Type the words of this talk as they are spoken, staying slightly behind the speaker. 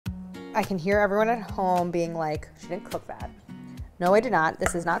I can hear everyone at home being like, she didn't cook that. No, I did not.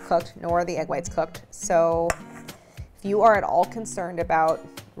 This is not cooked, nor are the egg whites cooked. So if you are at all concerned about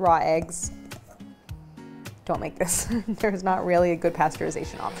raw eggs, don't make this. There's not really a good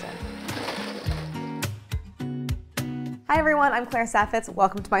pasteurization option. Hi everyone, I'm Claire Saffitz.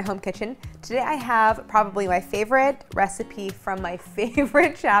 Welcome to my home kitchen. Today I have probably my favorite recipe from my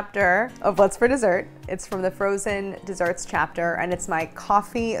favorite chapter of What's for Dessert. It's from the frozen desserts chapter, and it's my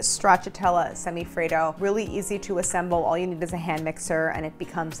coffee stracciatella semifreddo. Really easy to assemble. All you need is a hand mixer, and it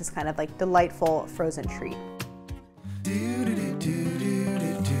becomes this kind of like delightful frozen treat.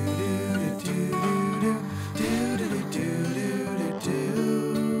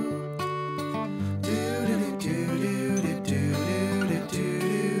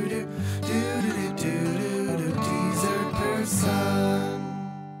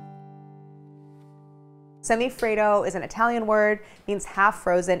 Semifreddo is an Italian word, means half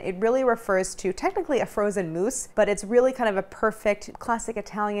frozen. It really refers to technically a frozen mousse, but it's really kind of a perfect classic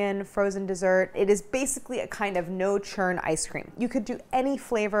Italian frozen dessert. It is basically a kind of no churn ice cream. You could do any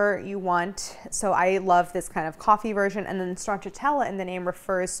flavor you want. So I love this kind of coffee version, and then stracciatella in the name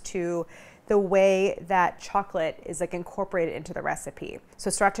refers to the way that chocolate is like incorporated into the recipe. So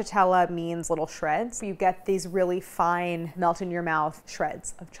stracciatella means little shreds. You get these really fine, melt in your mouth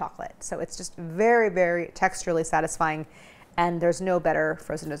shreds of chocolate. So it's just very, very texturally satisfying, and there's no better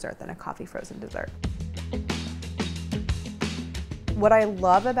frozen dessert than a coffee frozen dessert. What I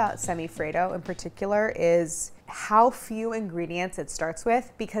love about semifreddo in particular is how few ingredients it starts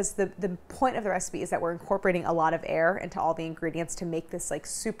with, because the point of the recipe is that we're incorporating a lot of air into all the ingredients to make this like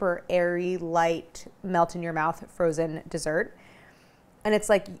super airy, light, melt in your mouth frozen dessert. And it's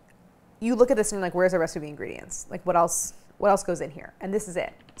like, you look at this and you're like, where's the rest of the ingredients? Like what else goes in here? And this is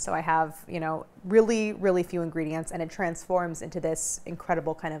it. So I have, you know, really, really few ingredients, and it transforms into this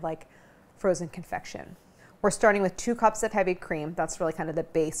incredible kind of like frozen confection. We're starting with 2 cups of heavy cream. That's really kind of the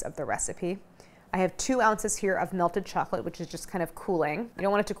base of the recipe. I have 2 ounces here of melted chocolate, which is just kind of cooling. You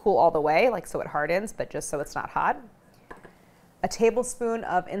don't want it to cool all the way, like so it hardens, but just so it's not hot. A tablespoon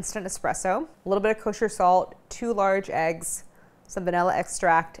of instant espresso, a little bit of kosher salt, 2 large eggs, some vanilla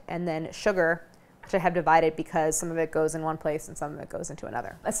extract, and then sugar, which I have divided because some of it goes in one place and some of it goes into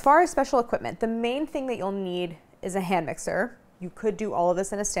another. As far as special equipment, the main thing that you'll need is a hand mixer. You could do all of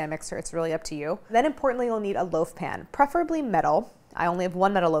this in a stand mixer, it's really up to you. Then importantly, you'll need a loaf pan, preferably metal. I only have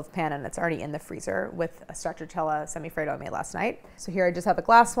 1 metal loaf pan, and it's already in the freezer with a stracciatella semifreddo I made last night. So here I just have a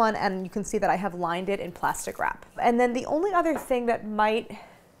glass one, and you can see that I have lined it in plastic wrap. And then the only other thing that might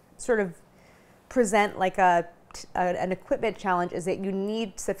sort of present like an equipment challenge is that you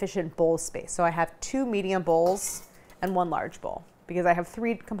need sufficient bowl space. So I have 2 medium bowls and 1 large bowl, because I have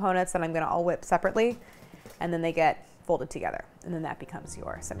 3 components that I'm gonna all whip separately, and then they get folded together, and then that becomes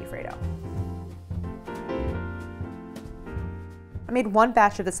your semifreddo. I made 1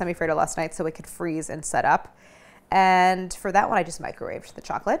 batch of the semifreddo last night so it could freeze and set up. And for that one, I just microwaved the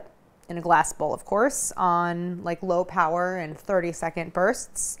chocolate in a glass bowl, of course, on like low power and 30-second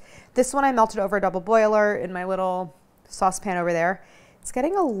bursts. This one I melted over a double boiler in my little saucepan over there. It's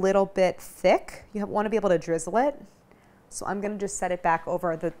getting a little bit thick. You want to be able to drizzle it. So I'm gonna just set it back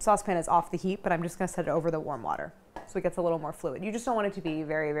over, the saucepan is off the heat, but I'm just gonna set it over the warm water so it gets a little more fluid. You just don't want it to be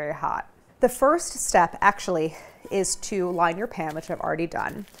very, very hot. The first step actually is to line your pan, which I've already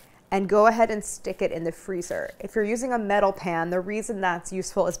done, and go ahead and stick it in the freezer. If you're using a metal pan, the reason that's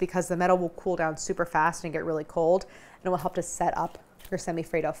useful is because the metal will cool down super fast and get really cold, and it will help to set up your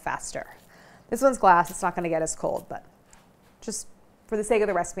semifreddo faster. This one's glass, it's not gonna get as cold, but just for the sake of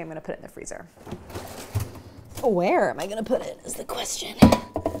the recipe, I'm gonna put it in the freezer. Where am I gonna put it is the question.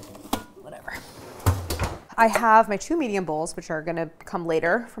 Whatever. I have my 2 medium bowls, which are gonna come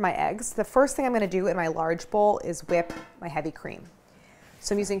later for my eggs. The first thing I'm gonna do in my large bowl is whip my heavy cream.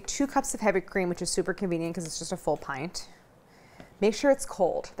 So I'm using 2 cups of heavy cream, which is super convenient because it's just a full pint. Make sure it's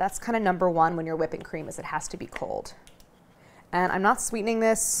cold. That's kind of number 1 when you're whipping cream, is it has to be cold. And I'm not sweetening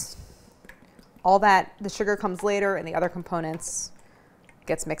this. All that, the sugar comes later and the other components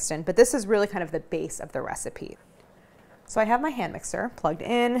gets mixed in, but this is really kind of the base of the recipe. So I have my hand mixer plugged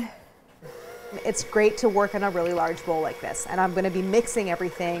in. It's great to work in a really large bowl like this, and I'm going to be mixing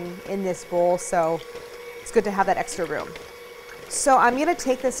everything in this bowl, so it's good to have that extra room. So I'm going to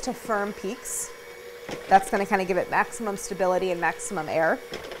take this to firm peaks. That's going to kind of give it maximum stability and maximum air,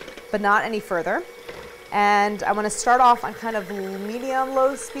 but not any further. And I want to start off on kind of medium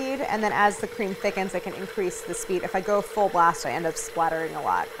low speed, and then as the cream thickens, I can increase the speed. If I go full blast, I end up splattering a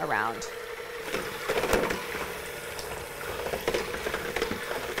lot around.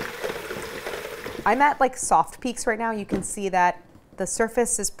 I'm at like soft peaks right now. You can see that the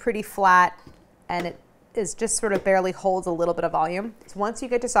surface is pretty flat and it is just sort of barely holds a little bit of volume. So once you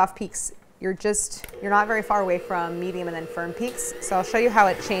get to soft peaks, you're not very far away from medium and then firm peaks. So I'll show you how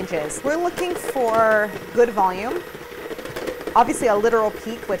it changes. We're looking for good volume, obviously a literal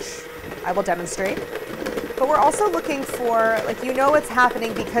peak, which I will demonstrate. But we're also looking for, like, you know what's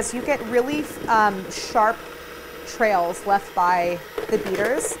happening because you get really sharp trails left by the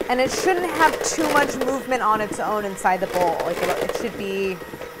beaters, and it shouldn't have too much movement on its own inside the bowl. Like it should be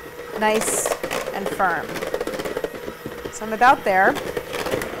nice and firm. So I'm about there.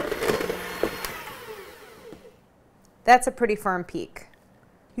 That's a pretty firm peak.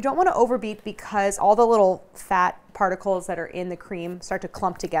 You don't want to overbeat because all the little fat particles that are in the cream start to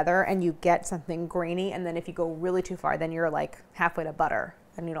clump together and you get something grainy, and then if you go really too far, then you're like halfway to butter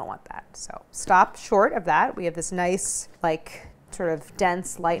and you don't want that. So stop short of that. We have this nice, like, sort of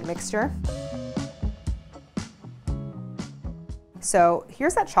dense, light mixture. So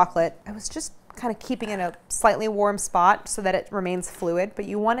here's that chocolate. I was just kind of keeping it in a slightly warm spot so that it remains fluid, but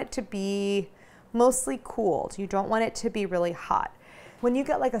you want it to be mostly cooled. You don't want it to be really hot. When you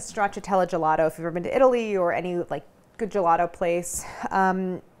get like a stracciatella gelato, if you've ever been to Italy or any like good gelato place,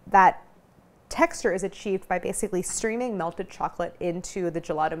 that texture is achieved by basically streaming melted chocolate into the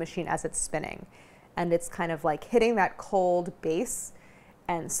gelato machine as it's spinning. And it's kind of like hitting that cold base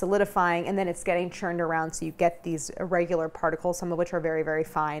and solidifying, and then it's getting churned around, so you get these irregular particles, some of which are very, very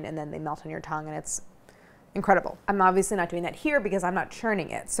fine, and then they melt on your tongue, and it's incredible. I'm obviously not doing that here because I'm not churning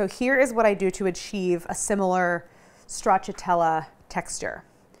it. So here is what I do to achieve a similar stracciatella texture.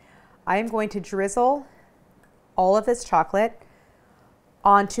 I am going to drizzle all of this chocolate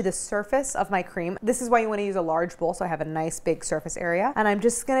onto the surface of my cream. This is why you want to use a large bowl, so I have a nice big surface area. And I'm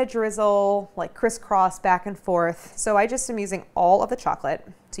just going to drizzle like crisscross back and forth. So I just am using all of the chocolate.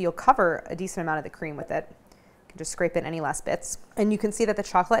 So you'll cover a decent amount of the cream with it. You can just scrape in any last bits. And you can see that the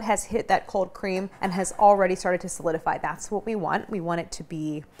chocolate has hit that cold cream and has already started to solidify. That's what we want. We want it to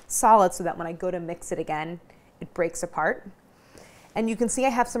be solid so that when I go to mix it again, it breaks apart. And you can see I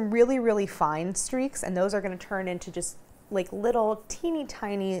have some really, really fine streaks, and those are going to turn into just like little teeny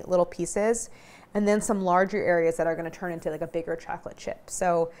tiny little pieces, and then some larger areas that are going to turn into like a bigger chocolate chip.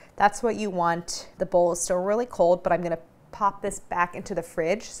 So that's what you want. The bowl is still really cold, but I'm going to pop this back into the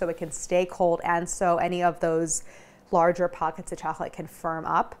fridge so it can stay cold, and so any of those larger pockets of chocolate can firm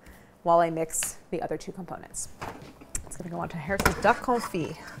up while I mix the other two components. It's going to go on to here's the duck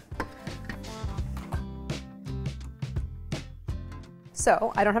confit.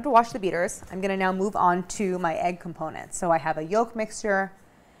 So I don't have to wash the beaters. I'm gonna now move on to my egg components. So I have a yolk mixture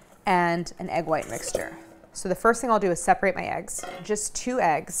and an egg white mixture. So the first thing I'll do is separate my eggs, just 2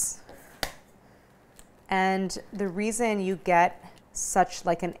 eggs. And the reason you get such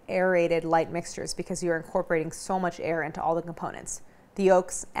like an aerated light mixture is because you're incorporating so much air into all the components, the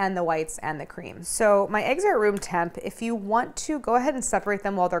yolks and the whites and the cream. So my eggs are at room temp. If you want to, go ahead and separate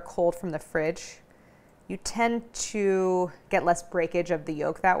them while they're cold from the fridge. You tend to get less breakage of the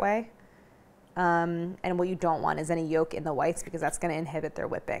yolk that way. And what you don't want is any yolk in the whites because that's going to inhibit their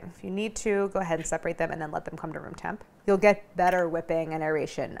whipping. If you need to, go ahead and separate them and then let them come to room temp. You'll get better whipping and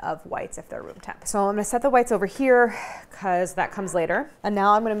aeration of whites if they're room temp. So I'm going to set the whites over here because that comes later. And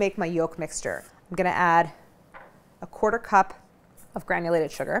now I'm going to make my yolk mixture. I'm going to add a 1/4 cup of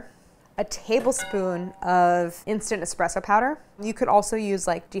granulated sugar, a tablespoon of instant espresso powder. You could also use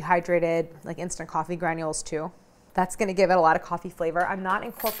like dehydrated, like instant coffee granules too. That's gonna give it a lot of coffee flavor. I'm not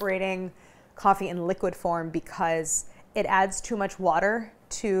incorporating coffee in liquid form because it adds too much water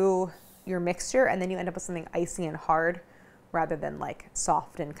to your mixture and then you end up with something icy and hard rather than like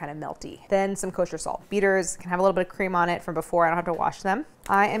soft and kind of melty. Then some kosher salt. Beaters can have a little bit of cream on it from before. I don't have to wash them.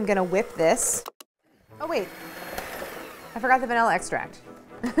 I am gonna whip this. Oh wait, I forgot the vanilla extract.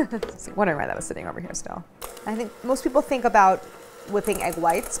 Wondering why that was sitting over here still. I think most people think about whipping egg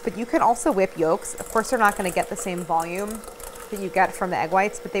whites, but you can also whip yolks. Of course, they're not going to get the same volume that you get from the egg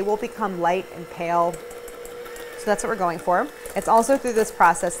whites, but they will become light and pale. So that's what we're going for. It's also through this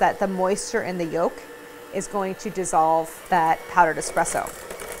process that the moisture in the yolk is going to dissolve that powdered espresso.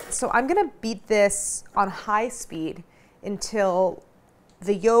 So I'm going to beat this on high speed until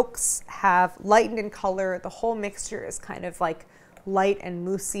the yolks have lightened in color. The whole mixture is kind of like light and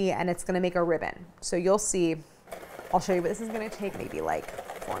moussey, and it's going to make a ribbon. So you'll see, I'll show you, but this is going to take maybe like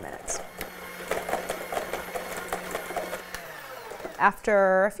 4 minutes.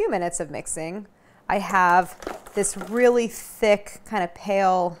 After a few minutes of mixing, I have this really thick, kind of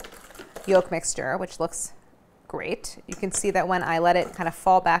pale yolk mixture, which looks great. You can see that when I let it kind of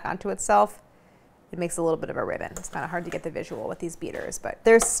fall back onto itself, it makes a little bit of a ribbon. It's kind of hard to get the visual with these beaters, but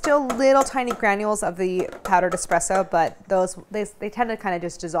there's still little tiny granules of the powdered espresso, but those, they tend to kind of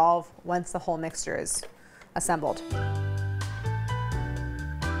just dissolve once the whole mixture is assembled.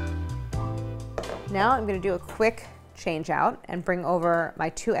 Now I'm going to do a quick change out and bring over my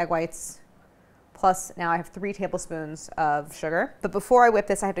 2 egg whites, plus now I have 3 tablespoons of sugar. But before I whip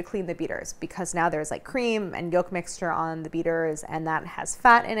this, I have to clean the beaters because now there's like cream and yolk mixture on the beaters, and that has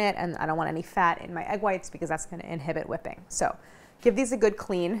fat in it, and I don't want any fat in my egg whites because that's going to inhibit whipping. So give these a good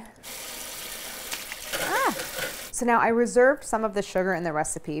clean. So now I reserved some of the sugar in the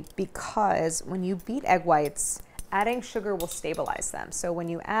recipe because when you beat egg whites, adding sugar will stabilize them. So when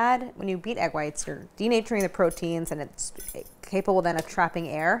you beat egg whites, you're denaturing the proteins and it's capable then of trapping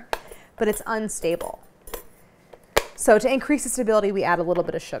air, but it's unstable. So to increase the stability, we add a little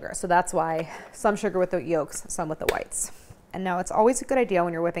bit of sugar. So that's why some sugar with the yolks, some with the whites. And now it's always a good idea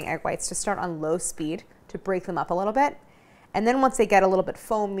when you're whipping egg whites to start on low speed to break them up a little bit. And then once they get a little bit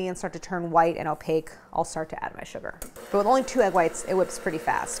foamy and start to turn white and opaque, I'll start to add my sugar. But with only 2 egg whites, it whips pretty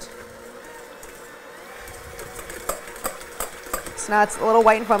fast. So now it's a little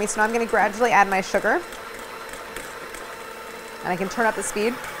white and foamy, so now I'm going to gradually add my sugar. And I can turn up the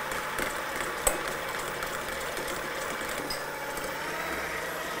speed.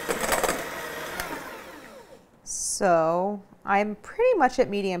 So I'm pretty much at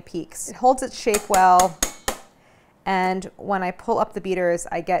medium peaks. It holds its shape well, and when I pull up the beaters,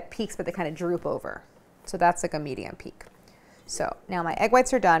 I get peaks, but they kind of droop over. So that's like a medium peak. So now my egg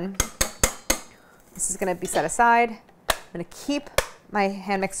whites are done. This is going to be set aside. I'm going to keep my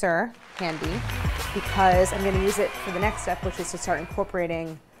hand mixer handy because I'm going to use it for the next step, which is to start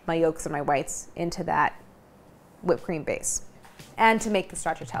incorporating my yolks and my whites into that whipped cream base and to make the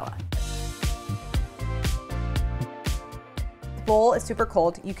stracciatella. The bowl is super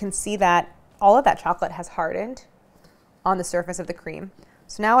cold. You can see that all of that chocolate has hardened on the surface of the cream.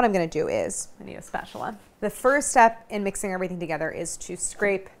 So now what I'm going to do is, I need a spatula. The first step in mixing everything together is to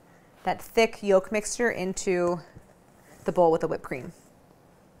scrape that thick yolk mixture into the bowl with the whipped cream.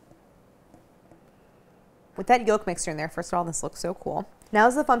 With that yolk mixture in there, first of all, this looks so cool. Now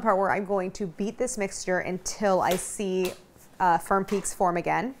is the fun part where I'm going to beat this mixture until I see firm peaks form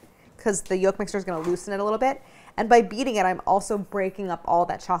again, because the yolk mixture is going to loosen it a little bit. And by beating it, I'm also breaking up all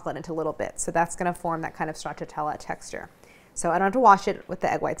that chocolate into little bits. So that's going to form that kind of stracciatella texture. So I don't have to wash it with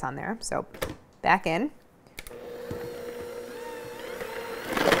the egg whites on there. So back in.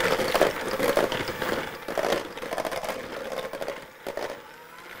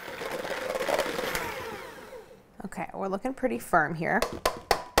 Okay, we're looking pretty firm here.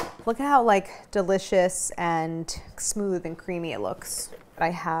 Look at how like delicious and smooth and creamy it looks. I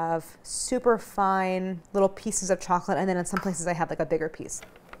have super fine little pieces of chocolate, and then in some places I have like a bigger piece.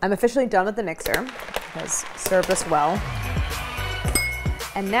 I'm officially done with the mixer. It has served us well.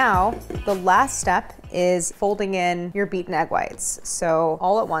 And now the last step is folding in your beaten egg whites. So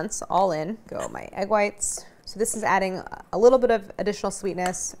all at once, all in, go my egg whites. So this is adding a little bit of additional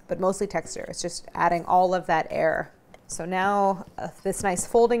sweetness, but mostly texture. It's just adding all of that air. So now this nice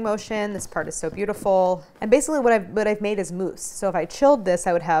folding motion, this part is so beautiful. And basically what I've made is mousse. So if I chilled this,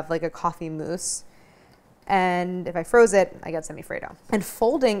 I would have like a coffee mousse. And if I froze it, I got semifreddo. And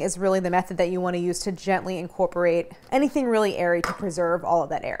folding is really the method that you want to use to gently incorporate anything really airy to preserve all of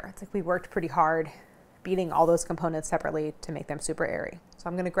that air. It's like we worked pretty hard beating all those components separately to make them super airy. So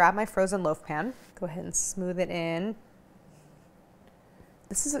I'm going to grab my frozen loaf pan, go ahead and smooth it in.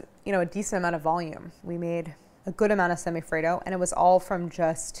 This is a decent amount of volume. We made a good amount of semifreddo, and it was all from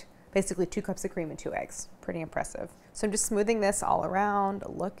just basically 2 cups of cream and 2 eggs. Pretty impressive. So I'm just smoothing this all around.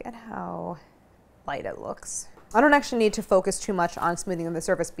 Look at how light it looks. I don't actually need to focus too much on smoothing the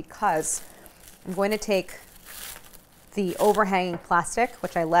surface because I'm going to take the overhanging plastic,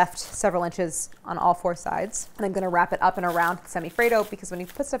 which I left several inches on all 4 sides, and I'm going to wrap it up and around the semifreddo because when you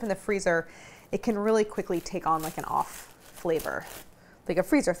put stuff in the freezer, it can really quickly take on like an off flavor, like a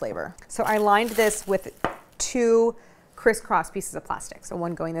freezer flavor. So I lined this with 2 crisscross pieces of plastic. So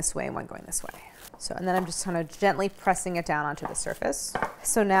one going this way and one going this way. So, and then I'm just kind of gently pressing it down onto the surface.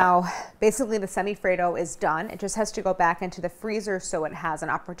 So now basically the semifreddo is done. It just has to go back into the freezer so it has an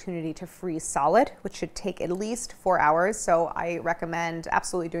opportunity to freeze solid, which should take at least 4 hours. So I recommend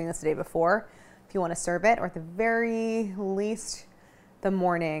absolutely doing this the day before if you want to serve it, or at the very least the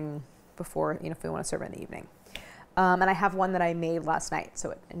morning before, if you want to serve it in the evening. And I have one that I made last night.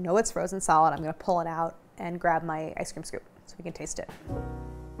 So I know it's frozen solid. I'm going to pull it out and grab my ice cream scoop so we can taste it.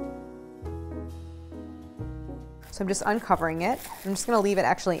 So I'm just uncovering it. I'm just going to leave it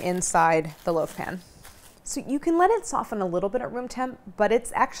actually inside the loaf pan. So you can let it soften a little bit at room temp, but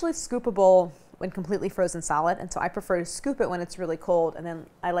it's actually scoopable when completely frozen solid. And so I prefer to scoop it when it's really cold, and then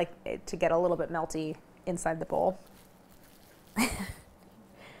I like it to get a little bit melty inside the bowl.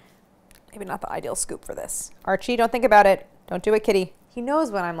 Maybe not the ideal scoop for this. Archie, don't think about it. Don't do it, kitty. He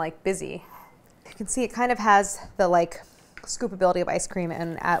knows when I'm like busy. You can see it kind of has the like scoopability of ice cream,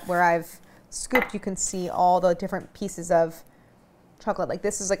 and at where I've scooped, you can see all the different pieces of chocolate. Like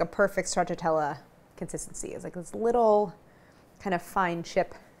this is like a perfect stracciatella consistency. It's like this little kind of fine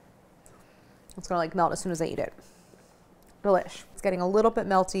chip. It's gonna like melt as soon as I eat it. Delish. It's getting a little bit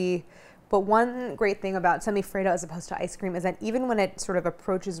melty, but one great thing about semifreddo as opposed to ice cream is that even when it sort of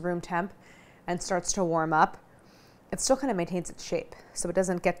approaches room temp and starts to warm up, it still kind of maintains its shape. So it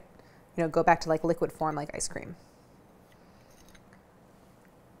doesn't get, you know, go back to like liquid form like ice cream.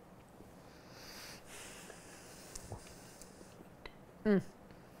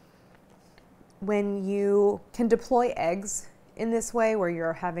 When you can deploy eggs in this way, where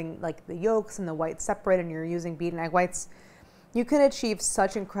you're having like the yolks and the whites separate and you're using beaten egg whites, you can achieve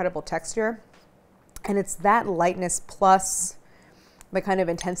such incredible texture. And it's that lightness plus the kind of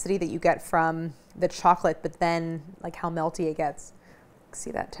intensity that you get from the chocolate, but then like how melty it gets. See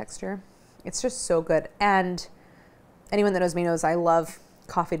that texture? It's just so good. And anyone that knows me knows I love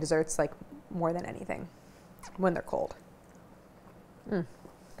coffee desserts like more than anything when they're cold.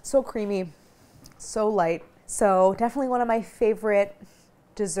 It's so creamy, so light. So definitely one of my favorite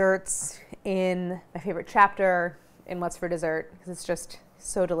desserts in my favorite chapter in What's for Dessert, because it's just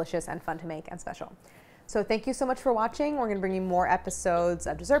so delicious and fun to make and special. So thank you so much for watching. We're going to bring you more episodes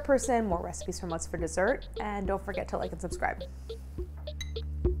of Dessert Person, more recipes from What's for Dessert, and don't forget to like and subscribe.